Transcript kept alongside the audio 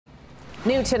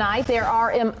New tonight, there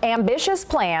are ambitious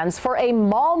plans for a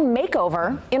mall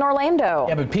makeover in Orlando.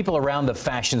 Yeah, but people around the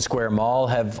Fashion Square Mall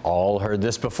have all heard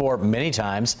this before many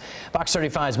times. Fox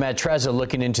 35's Matt Trezza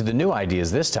looking into the new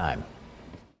ideas this time.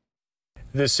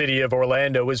 The city of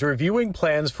Orlando is reviewing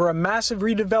plans for a massive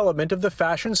redevelopment of the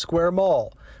Fashion Square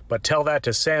Mall. But tell that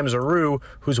to Sam Zaru,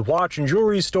 whose watch and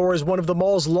jewelry store is one of the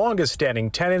mall's longest standing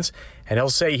tenants, and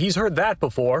he'll say he's heard that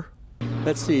before.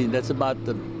 Let's see, that's about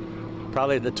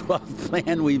probably the 12th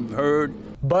plan we've heard.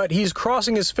 But he's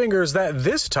crossing his fingers that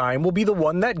this time will be the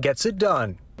one that gets it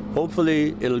done.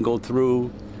 Hopefully it'll go through.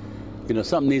 You know,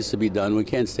 something needs to be done. We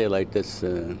can't stay like this,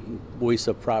 waste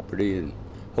of property, and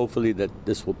hopefully that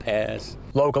this will pass.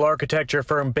 Local architecture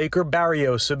firm Baker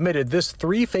Barrios submitted this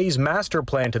three-phase master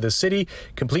plan to the city,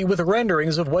 complete with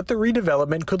renderings of what the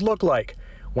redevelopment could look like.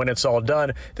 When it's all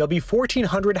done, there'll be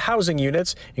 1,400 housing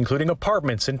units, including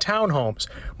apartments and townhomes,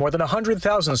 more than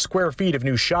 100,000 square feet of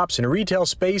new shops and retail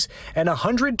space, and a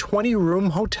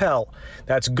 120-room hotel.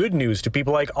 That's good news to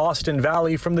people like Austin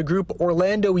Valley from the group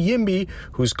Orlando YIMBY,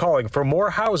 who's calling for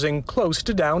more housing close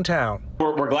to downtown.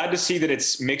 We're glad to see that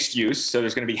it's mixed use, so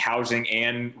there's going to be housing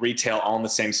and retail all in the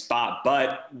same spot,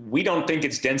 but we don't think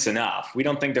it's dense enough. We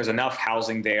don't think there's enough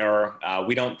housing there.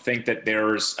 We don't think that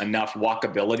there's enough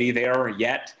walkability there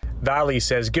yet. Valley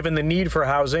says given the need for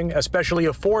housing, especially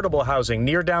affordable housing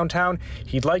near downtown,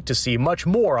 he'd like to see much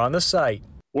more on the site.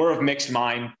 We're of mixed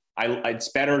mind. It's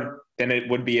better than it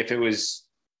would be if it was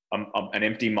an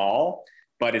empty mall,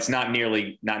 but it's not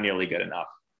nearly good enough.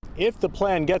 If the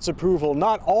plan gets approval,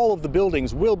 not all of the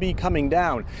buildings will be coming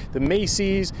down. The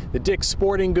Macy's, the Dick's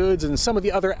Sporting Goods, and some of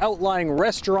the other outlying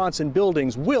restaurants and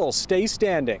buildings will stay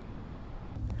standing.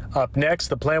 Up next,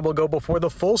 the plan will go before the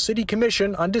full City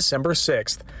Commission on December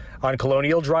 6th. On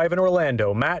Colonial Drive in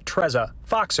Orlando, Matt Trezza,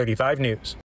 Fox 35 News.